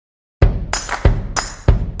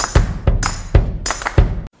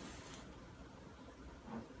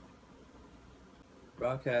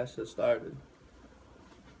broadcast has started.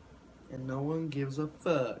 And no one gives a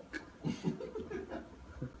fuck.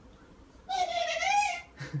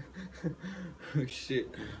 Oh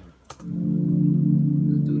shit.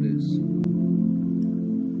 Let's do this.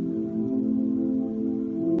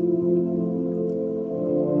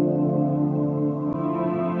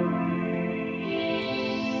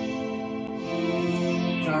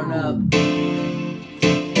 Turn up.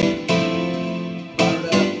 Burn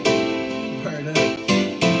up. Burn up.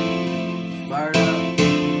 Burn up.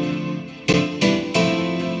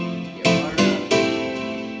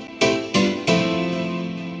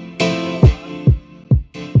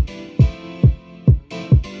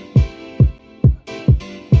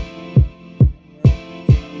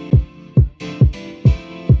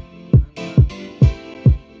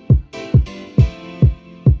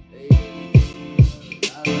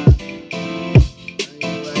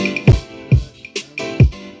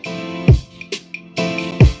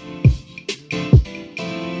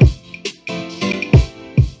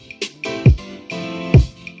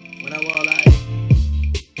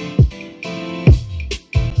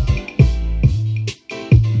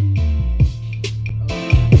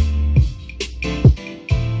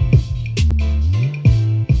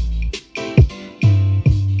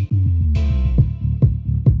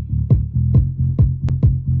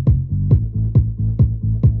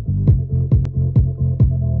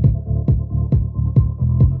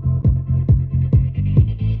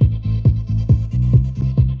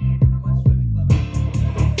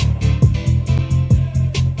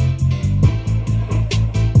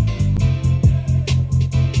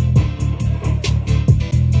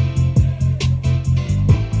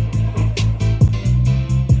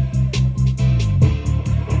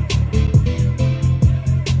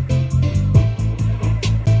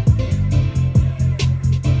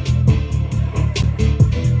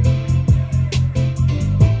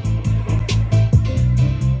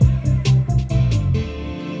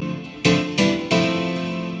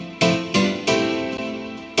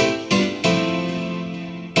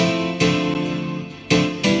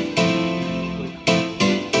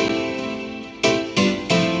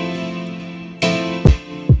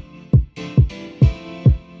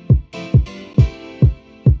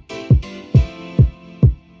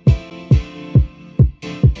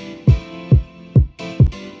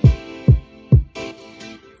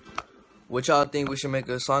 What y'all think we should make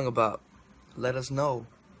a song about? Let us know.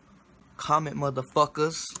 Comment,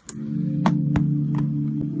 motherfuckers.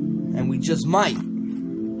 And we just might.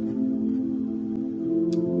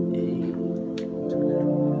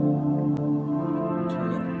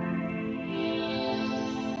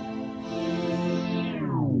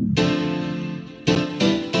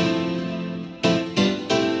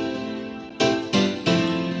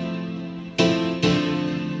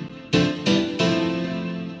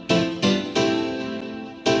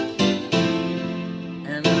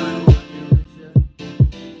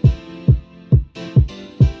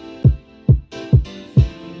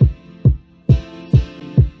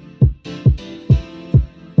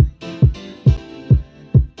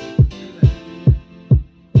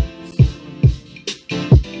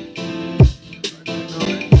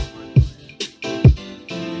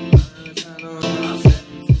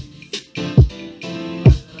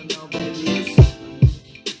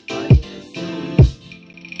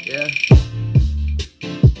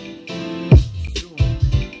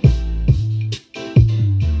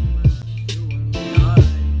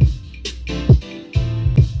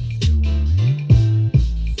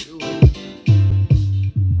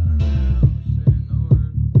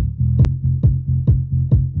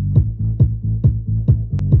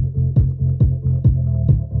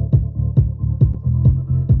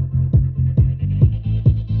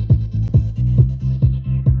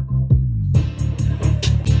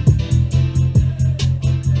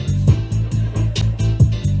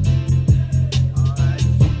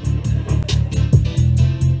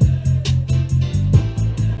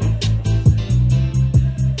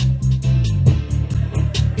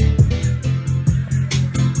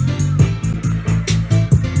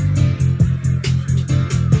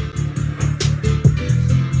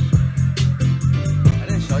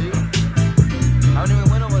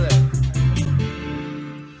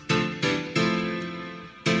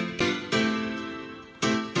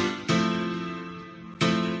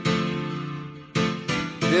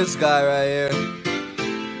 This guy right here.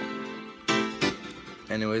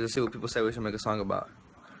 Anyways, let's see what people say we should make a song about.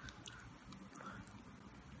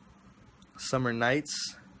 Summer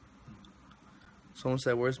nights. Someone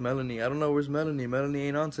said, where's Melanie? I don't know where's Melanie. Melanie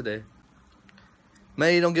ain't on today.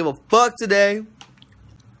 Melanie don't give a fuck today.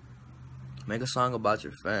 Make a song about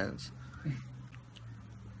your fans.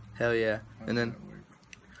 Hell yeah. How And would then, that work?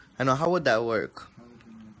 I know, how would that work? How would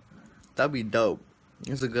we make that? That'd be dope.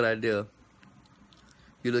 It's a good idea.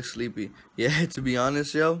 You look sleepy. Yeah, to be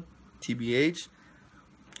honest, yo, TBH,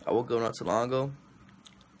 I woke up not too long ago.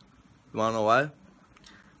 You wanna know why?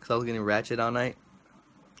 Because I was getting ratchet all night.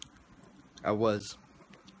 I was.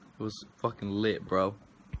 It was fucking lit, bro.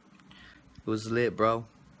 It was lit, bro.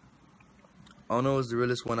 Ono is the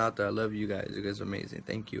realest one out there. I love you guys. You guys are amazing.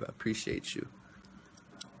 Thank you. I appreciate you.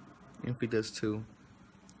 Infy does too.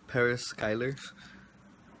 Paris Skyler.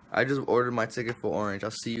 I just ordered my ticket for Orange. I'll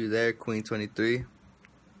see you there, Queen 23.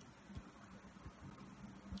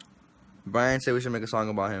 Brian said we should make a song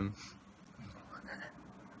about him.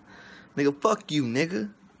 Nigga, fuck you,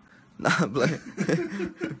 nigga. Nah, I'm playing.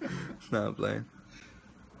 Nah, I'm playing.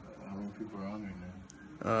 How many people are on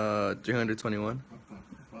right now? 321. What the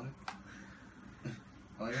fuck?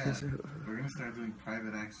 Oh yeah, we're gonna start doing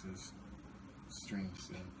private access streams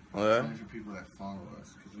soon. Oh yeah? For people that follow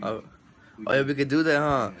us. Oh yeah, we could do that,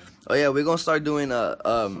 huh? Yeah. Oh yeah, we're gonna start doing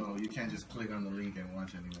So you can't just click on the link and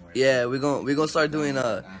watch anymore. Yeah, we're gonna start doing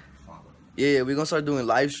yeah, we're gonna start doing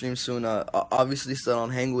live streams soon. Obviously still on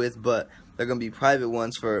Hang With, but they're gonna be private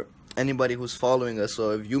ones for anybody who's following us.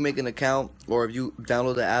 So if you make an account or if you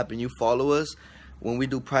download the app and you follow us, when we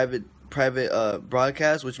do private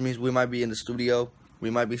broadcasts, which means we might be in the studio, we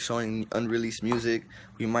might be showing unreleased music,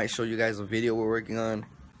 we might show you guys a video we're working on,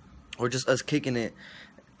 or just us kicking it.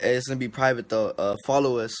 It's gonna be private though.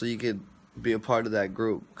 Follow us so you could be a part of that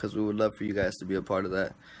group, because we would love for you guys to be a part of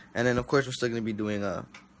that. And then of course we're still gonna be doing a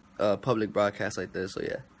public broadcast like this. So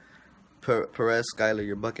yeah, Perez Skyler,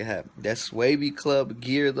 your bucket hat. That's Wavy Club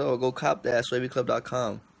gear though. Go cop that.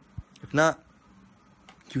 SwavyClub.com. If not,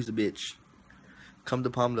 use the bitch. Come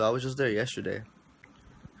to Palmdale. I was just there yesterday.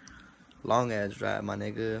 Long ass drive, my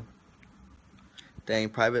nigga. Dang,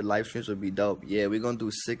 private live streams would be dope. Yeah, we're gonna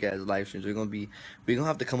do sick ass live streams. We're gonna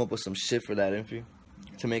have to come up with some shit for that, info,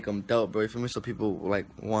 to make them dope, bro. For me, so people like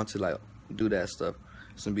want to like do that stuff.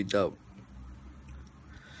 It's gonna be dope.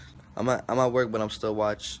 I'm at work, but I'm still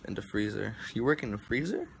watch in the freezer. You work in the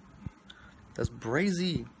freezer? That's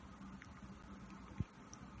brazy.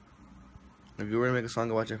 If you were to make a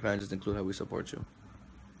song about your fan, just include how we support you.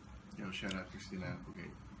 Yo, shout out Christina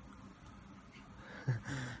Applegate.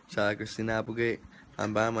 Shout out Christina Applegate.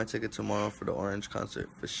 I'm buying my ticket tomorrow for the Orange concert.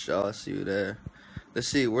 For sure, I'll see you there. Let's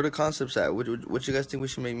see, where the concepts at? What you guys think we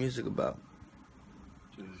should make music about?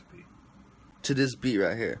 To this beat. To this beat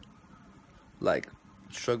right here. Like,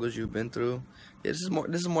 struggles you've been through. Yeah, this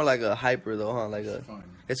is more like a hyper though, huh? Like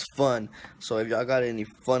it's fun. So if y'all got any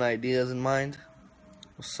fun ideas in mind,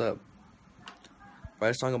 what's up? Write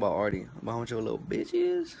a song about Artie, about how much of a little bitch he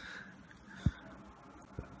is,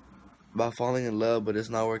 about falling in love but it's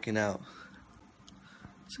not working out.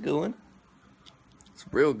 It's a good one. It's a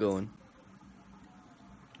real good one.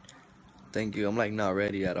 Thank you. I'm like not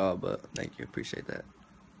ready at all, but thank you. Appreciate that.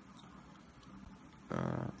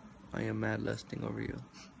 I am mad lusting over you.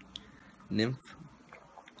 Nymph.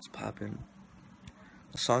 It's popping.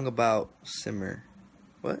 A song about simmer.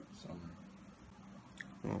 What? Summer.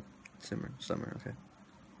 Oh, simmer. Summer, okay.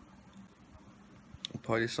 A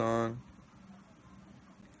party song.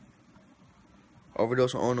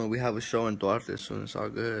 Overdose on Ono. We have a show in Duarte soon. It's all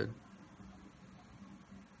good.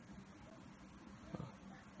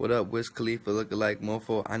 What up, Wiz Khalifa looking like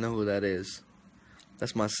mofo? I know who that is.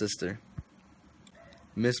 That's my sister.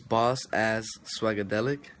 Miss Boss Ass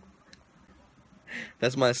Swagadelic.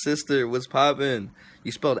 That's my sister. What's poppin'?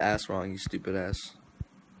 You spelled ass wrong, you stupid ass.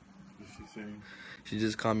 What's she saying? She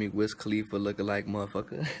just called me Wiz Khalifa looking like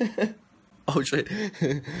motherfucker. Oh shit.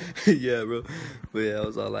 Yeah, bro. But yeah, I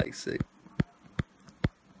was all like sick.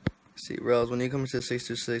 See, Rels, when you come to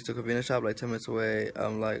 626 to convenience shop like 10 minutes away,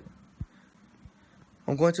 I'm like,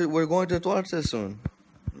 we're going to Duarte soon.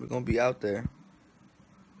 We're gonna be out there.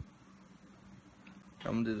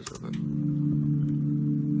 I'm gonna do this real quick.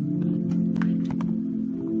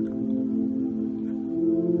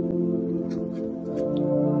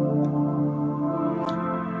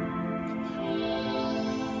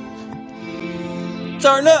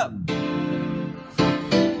 Turn up!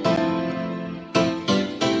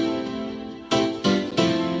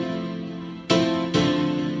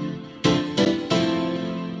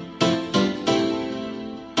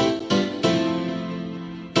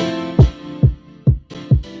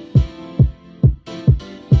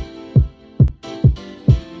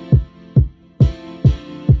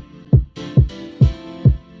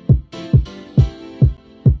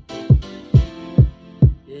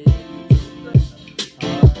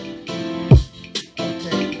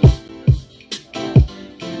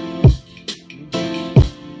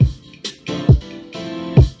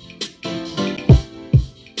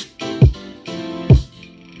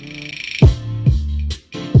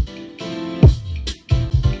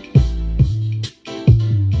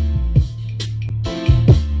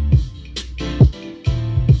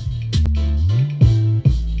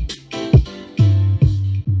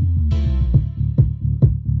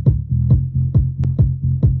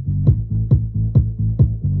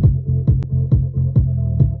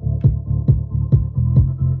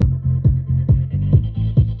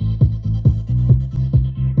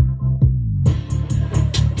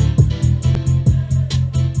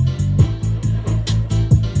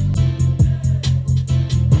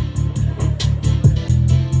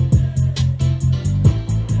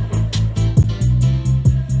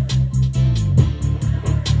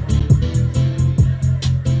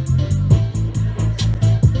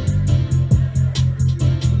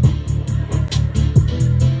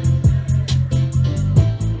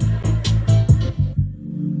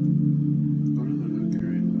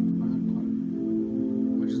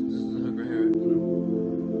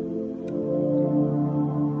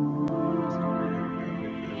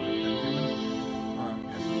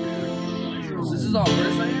 is all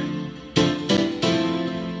verse right here?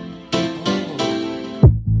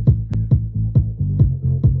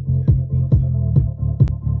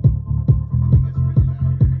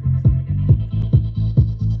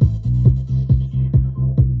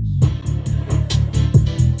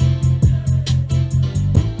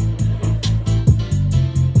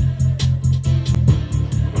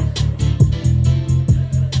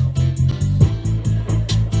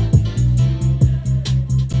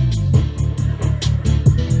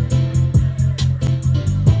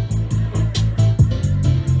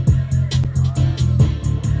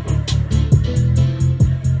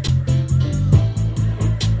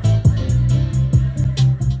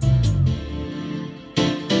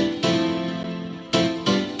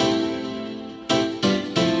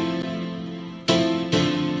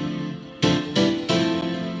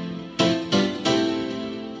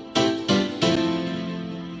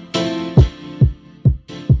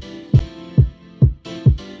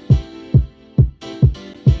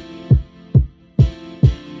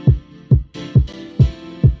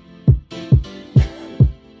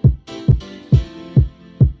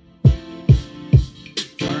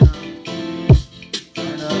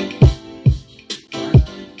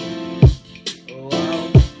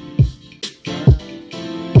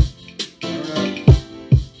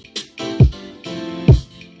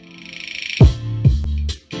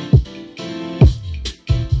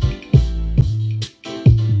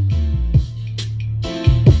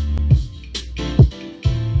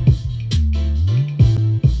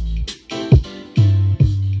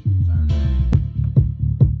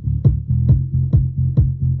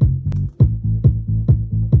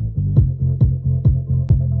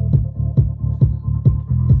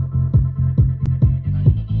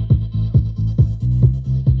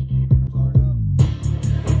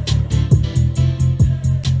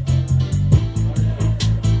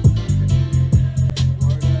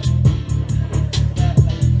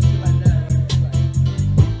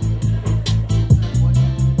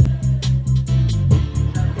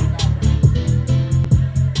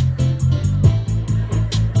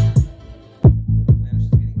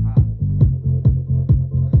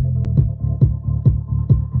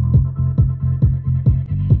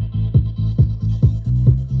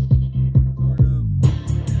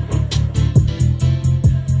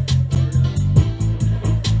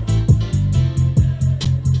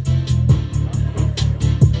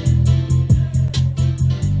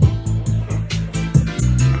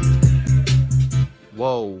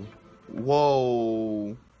 Whoa.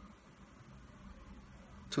 Whoa.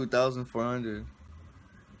 2,400.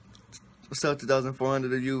 What's up,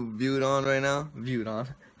 2,400 of you viewed on right now? Viewed on.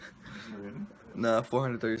 Nah,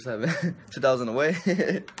 437. 2,000 away.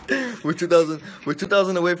 We're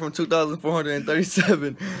 2,000 away from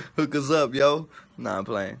 2,437. Hook us up, yo. Nah, I'm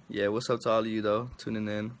playing. Yeah, what's up to all of you though? Tuning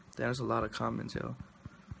in. There's a lot of comments, yo.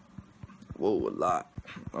 Whoa, a lot.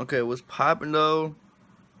 Okay, what's poppin' though?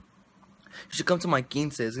 You should come to my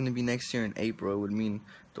quince. It's gonna be next year in April. It would mean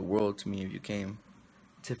the world to me if you came.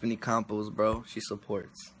 Tiffany Campos, bro. She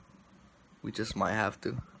supports. We just might have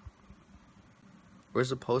to.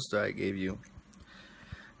 Where's the poster I gave you?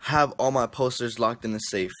 Have all my posters locked in a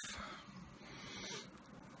safe.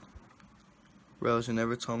 Rose, you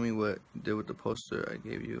never told me what you did with the poster I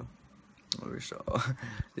gave you.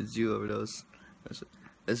 It's you, Overdose.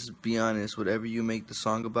 Let's be honest. Whatever you make the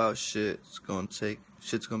song about, shit's gonna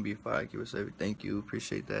be fire. Give us every. Thank you.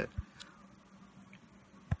 Appreciate that.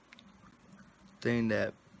 Thing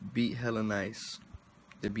that beat hella nice.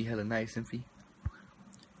 They beat hella nice, Infy.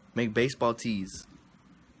 Make baseball tees.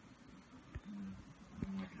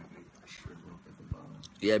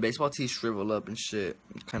 Yeah, baseball tees shrivel up and shit.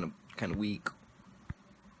 Kind of weak.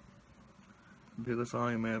 Biggest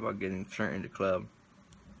song, man, about getting turned in the club.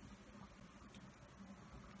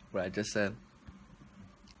 What I just said.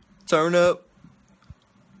 Turn up.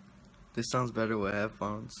 This sounds better with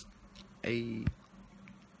headphones. Hey.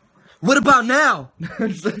 What about now?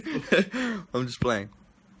 I'm just playing.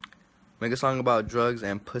 Make a song about drugs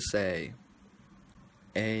and pussy.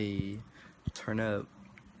 Hey. Turn up.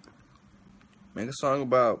 Make a song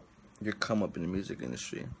about your come up in the music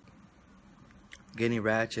industry. Getting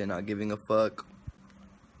ratchet, not giving a fuck.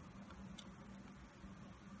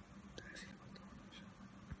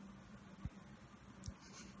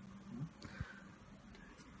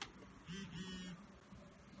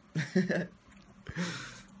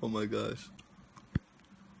 Oh my gosh.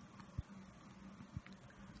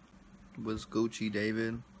 Was Gucci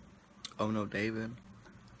David? Oh no, David.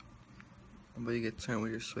 Somebody get turned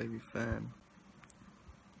with your Swavy fan.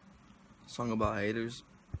 Song about haters.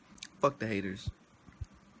 Fuck the haters.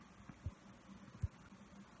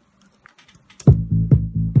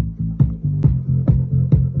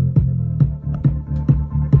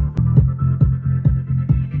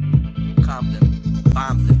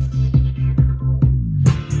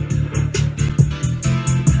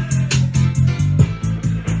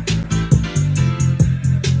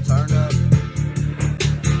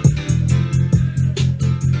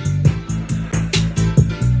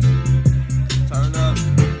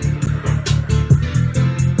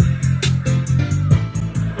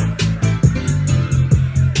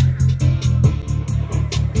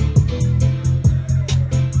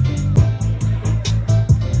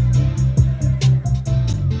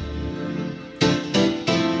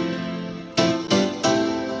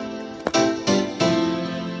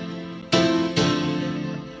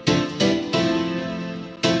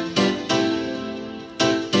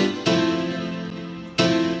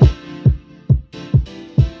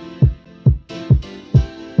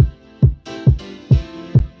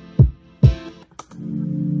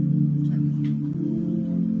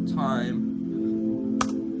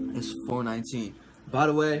 routine. By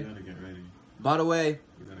the way. You gotta get ready. By the way.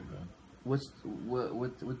 You gotta go. What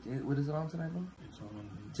is it on tonight, bro? It's on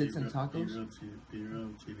Tits and Tacos?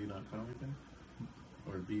 BeRealTV.com, I think.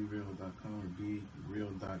 Or BeReal.com or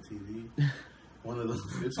BeReal.tv. One of those.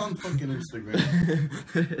 It's on fucking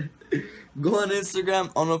Instagram. Go on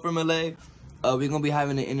Instagram, OHNOfromLA. We're gonna be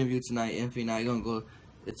having an interview tonight. Infy and I gonna go.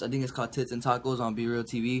 I think it's called Tits and Tacos on BeReal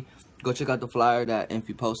TV. Go check out the flyer that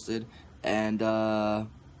Infy posted and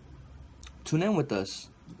tune in with us.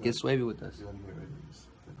 Get swavy with us.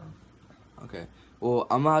 Okay. Well,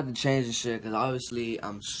 I'm gonna have to change the shit because obviously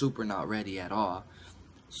I'm super not ready at all.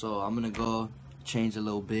 So I'm gonna go change a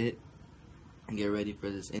little bit and get ready for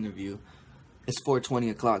this interview. It's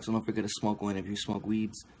 4:20 o'clock, so don't forget to smoke one. If you smoke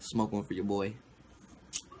weeds, smoke one for your boy.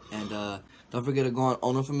 And don't forget to go on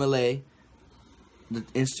OHNOfromLA, the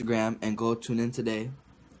Instagram, and go tune in today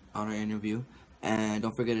on our interview. And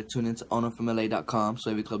don't forget to tune in to OHNOfromLA.com,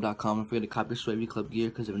 SwavyClub.com. Don't forget to copy Swavy Club gear,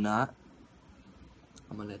 because if not,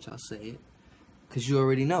 I'm going to let y'all say it, because you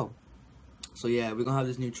already know. So yeah, we're going to have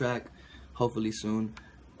this new track, hopefully soon.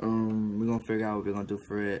 We're going to figure out what we're going to do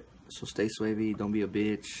for it. So stay swavy, don't be a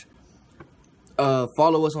bitch.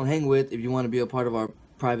 Follow us on Hang With if you want to be a part of our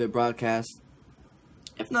private broadcast.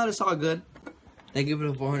 If not, it's all good. Thank you for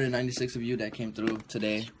the 496 of you that came through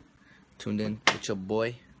today. Tuned in with your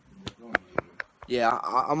boy. Yeah,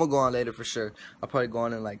 I'm going to go on later for sure. I'll probably go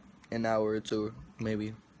on in like an hour or two,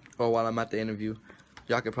 maybe. Or while I'm at the interview.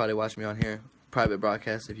 Y'all can probably watch me on here. Private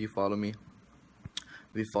broadcast if you follow me.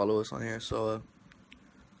 If you follow us on here. So,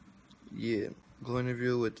 yeah. Go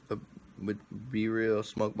interview with Be Real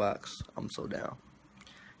Smokebox. I'm so down.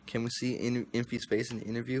 Can we see Infy's face in the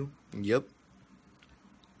interview? Yep.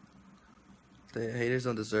 The haters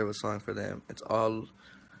don't deserve a song for them. It's all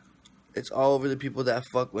over the people that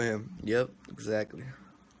fuck with him. Yep, exactly.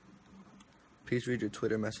 Please read your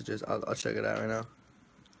Twitter messages. I'll check it out right now.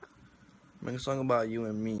 Make a song about you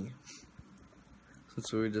and me.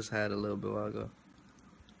 Since we just had a little bit while ago.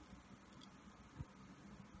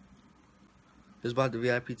 Just bought the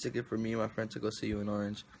VIP ticket for me and my friend to go see you in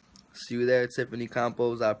Orange. See you there, Tiffany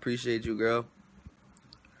Campos. I appreciate you, girl.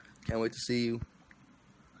 Can't wait to see you.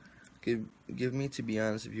 Give me To Be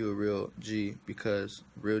Honest if you a real G, because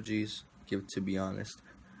real G's give To Be Honest.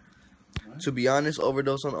 What? To Be Honest,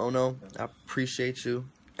 Overdose on Ono. I appreciate you.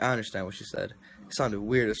 I understand what you said. It sounded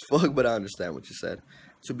weird as fuck, but I understand what you said.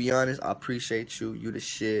 To be honest, I appreciate you. You the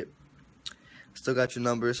shit. Still got your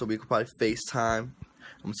number, so we could probably FaceTime. I'm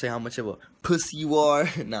gonna say how much of a pussy you are.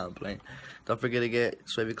 Nah, I'm playing. Don't forget to get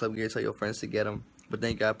Swavy Club gear. Tell your friends to get them. But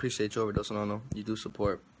thank you. I appreciate you, Overdose on Ono. You do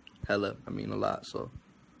support hella. I mean a lot, so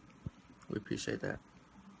we appreciate that.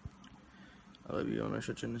 I love you on our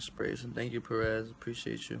shit in the sprays. And thank you, Perez.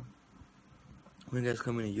 Appreciate you. When you guys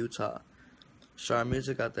coming to Utah? Star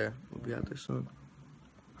Music out there. We'll be out there soon.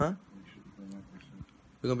 Huh?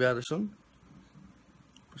 We're gonna be out there soon?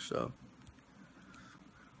 For sure.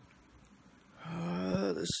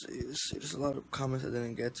 Let's see. There's a lot of comments I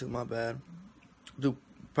didn't get to. My bad. Do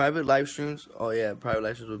private live streams? Oh yeah, private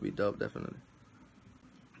live streams would be dope, definitely.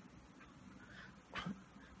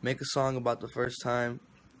 Make a song about the first time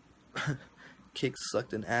Kick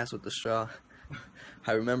sucked an ass with the straw.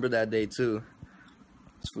 I remember that day too.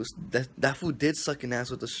 That fool did suck an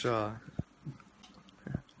ass with a straw.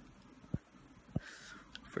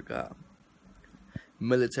 Forgot.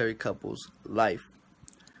 Military couples, life.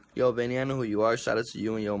 Yo, Vinny, I know who you are. Shout out to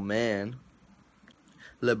you and your man.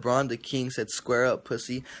 LeBron the King said, "Square up,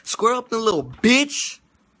 pussy." Square up, the little bitch.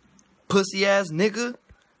 Pussy ass nigga.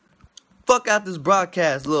 Fuck out this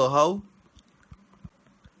broadcast, little hoe.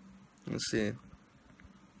 Let's see.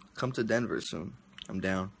 Come to Denver soon. I'm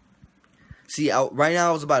down. See, right now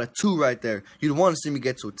I was about a 2 right there. You'd want to see me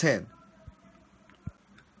get to a 10.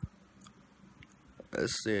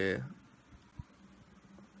 Let's see.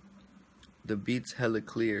 The beat's hella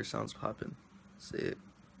clear. Sounds poppin'. See it.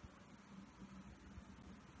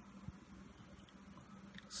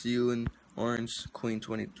 See you in Orange, Queen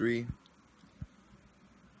 23.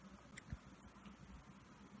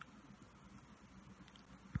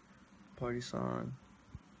 Party song.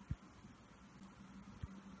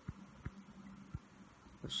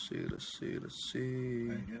 Let's see. I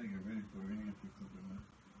gotta get ready for it.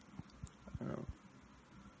 I know.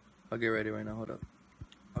 I'll get ready right now. Hold up.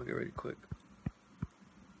 I'll get ready quick.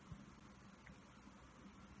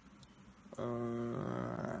 No.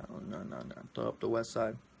 Throw up the West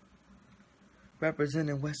Side.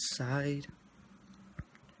 Representing West Side.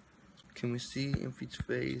 Can we see Infy's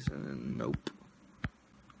face? And then nope.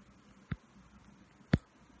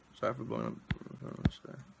 Sorry for blowing up.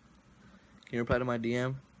 Can you reply to my DM?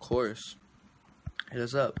 Of course. Hit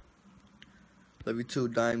us up. Love you too,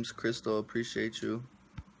 Dimes, Crystal. Appreciate you.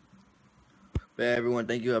 But yeah, everyone,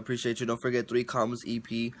 thank you. I appreciate you. Don't forget 3 Commas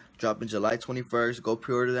EP dropping July 21st. Go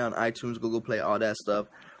pre-order that on iTunes, Google Play, all that stuff.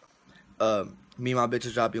 Me and my bitch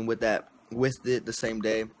is dropping with it the same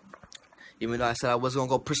day. Even though I said I was gonna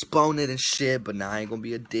go postpone it and shit, but now I ain't gonna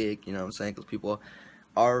be a dick. You know what I'm saying? Because people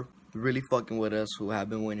are really fucking with us who have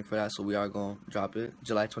been waiting for that. So we are gonna drop it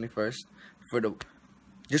July 21st.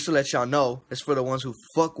 Just to let y'all know, it's for the ones who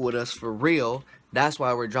fuck with us for real. That's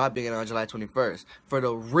why we're dropping it on July 21st. For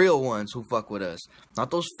the real ones who fuck with us.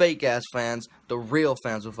 Not those fake ass fans, the real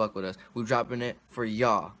fans who fuck with us. We're dropping it for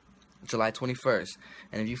y'all. July 21st.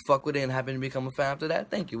 And if you fuck with it and happen to become a fan after that,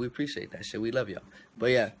 thank you. We appreciate that shit. We love y'all.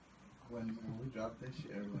 But yeah. When we drop that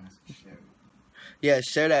shit, everyone has to share it. Yeah,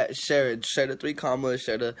 share it, share the 3 Commas,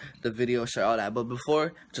 share the video, share all that. But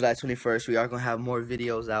before July 21st, we are gonna have more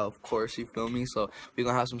videos out, of course, you feel me? So we're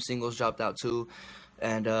gonna have some singles dropped out too.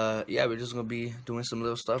 And yeah, we're just gonna be doing some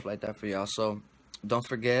little stuff like that for y'all. So don't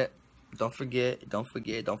forget to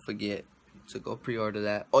go pre-order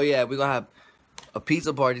that. Oh yeah, we're gonna have a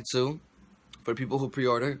pizza party too for people who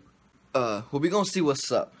pre-order. Well, we're gonna see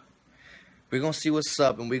what's up. We're gonna see what's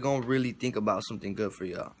up, and we're gonna really think about something good for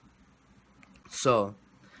y'all. So,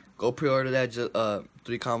 go pre-order that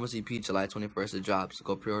 3 Commas EP July 21st. It drops.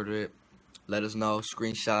 Go pre-order it. Let us know.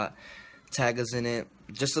 Screenshot. Tag us in it.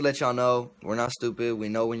 Just to let y'all know, we're not stupid. We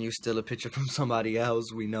know when you steal a picture from somebody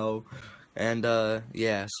else. We know. And,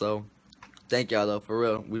 yeah. So, thank y'all, though. For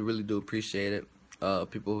real. We really do appreciate it.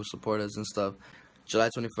 People who support us and stuff. July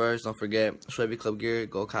 21st. Don't forget. Swevy Club gear.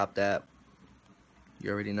 Go cop that.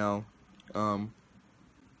 You already know.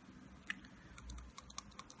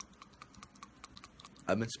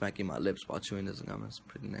 I've been smacking my lips while chewing this gum. It's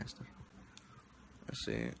pretty nasty. Let's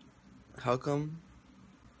see. How come?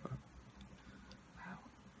 I'm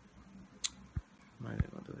not even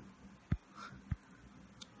gonna do it.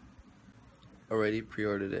 Already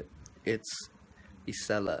pre-ordered it. It's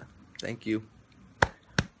Isella. Thank you.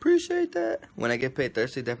 Appreciate that. When I get paid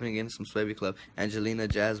Thursday, definitely getting some Swevy Club. Angelina,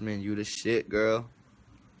 Jasmine, you the shit, girl.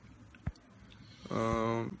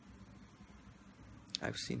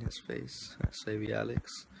 I've seen his face. Swevy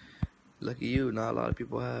Alex. Lucky you, not a lot of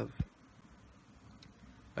people have.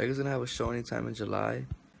 Are you guys gonna have a show anytime in July?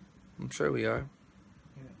 I'm sure we are.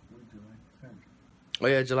 Yeah, we're July 10th. Oh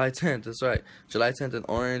yeah, July 10th, that's right. July 10th in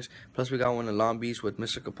Orange. Plus we got one in Long Beach with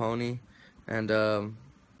Mr. Capone. And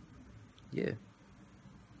yeah.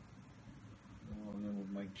 One with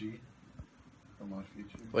Mike G from Odd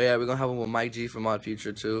Future. Oh yeah, we're gonna have one with Mike G from Odd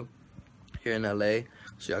Future too. Here in LA.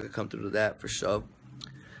 So y'all can come through to that for sure.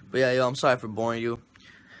 But yeah, yo, I'm sorry for boring you.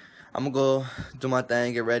 I'm gonna go do my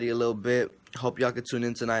thing, get ready a little bit. Hope y'all can tune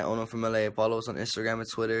in tonight. OHNOfromLA. Follow us on Instagram and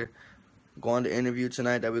Twitter. Go on the interview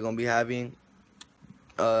tonight that we're gonna be having.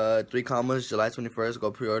 3 Commas, July 21st.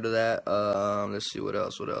 Go pre-order that. Let's see what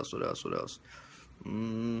else.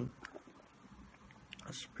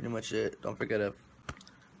 That's pretty much it. Don't forget to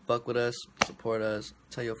fuck with us, support us,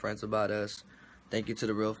 tell your friends about us. Thank you to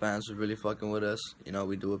the real fans who really fucking with us. You know,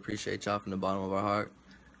 we do appreciate y'all from the bottom of our heart.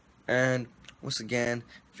 And once again,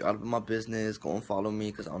 if you're out of my business, go and follow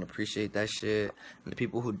me because I don't appreciate that shit. And the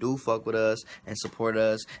people who do fuck with us and support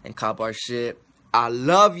us and cop our shit, I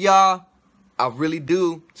love y'all. I really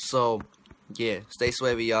do. So, yeah, stay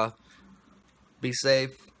swavy, y'all. Be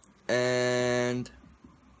safe. And,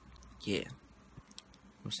 yeah.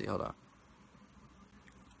 Let me see, hold on.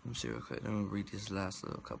 Let me see real quick. Let me read these last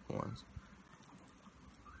little couple ones.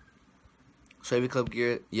 Swevy Club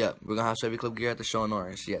gear, yeah, we're gonna have Swevy Club gear at the show in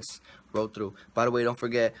Orange, yes, roll through. By the way, don't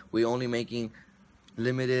forget, we're only making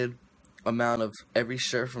limited amount of every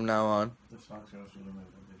shirt from now on. The socks are also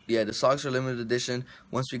limited edition. Yeah, the socks are limited edition.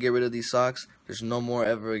 Once we get rid of these socks, there's no more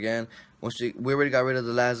ever again. Once we already got rid of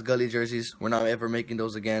the last Gully jerseys, we're not ever making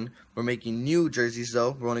those again. We're making new jerseys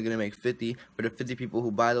though. We're only gonna make 50. For the 50 people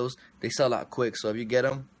who buy those, they sell out quick. So if you get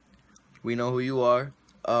them, we know who you are.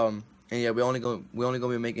 And yeah, we're only gonna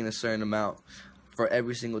be making a certain amount for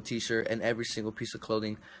every single t-shirt and every single piece of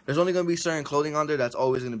clothing. There's only gonna be certain clothing on there that's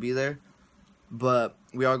always gonna be there. But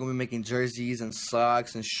we are gonna be making jerseys and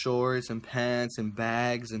socks and shorts and pants and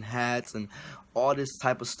bags and hats and all this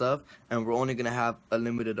type of stuff. And we're only gonna have a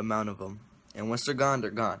limited amount of them. And once they're gone,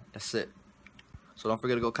 they're gone. That's it. So don't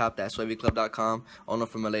forget to go cop that. SwevyClub.com,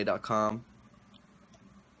 OHNOfromLA.com.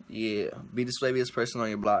 Yeah, be the swaviest person on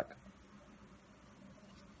your block.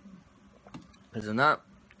 Because if not,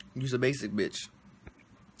 use a basic bitch.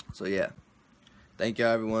 So yeah. Thank y'all,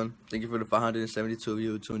 everyone. Thank you for the 572 of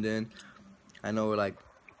you who tuned in. I know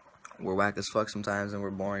we're whack as fuck sometimes and we're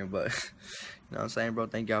boring, but you know what I'm saying, bro?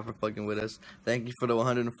 Thank y'all for fucking with us. Thank you for the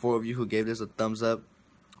 104 of you who gave this a thumbs up.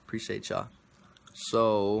 Appreciate y'all.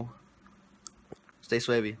 So stay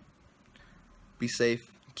swavy. Be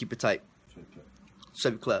safe. Keep it tight.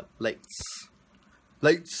 Swavy Club. Lights.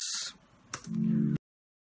 Lights.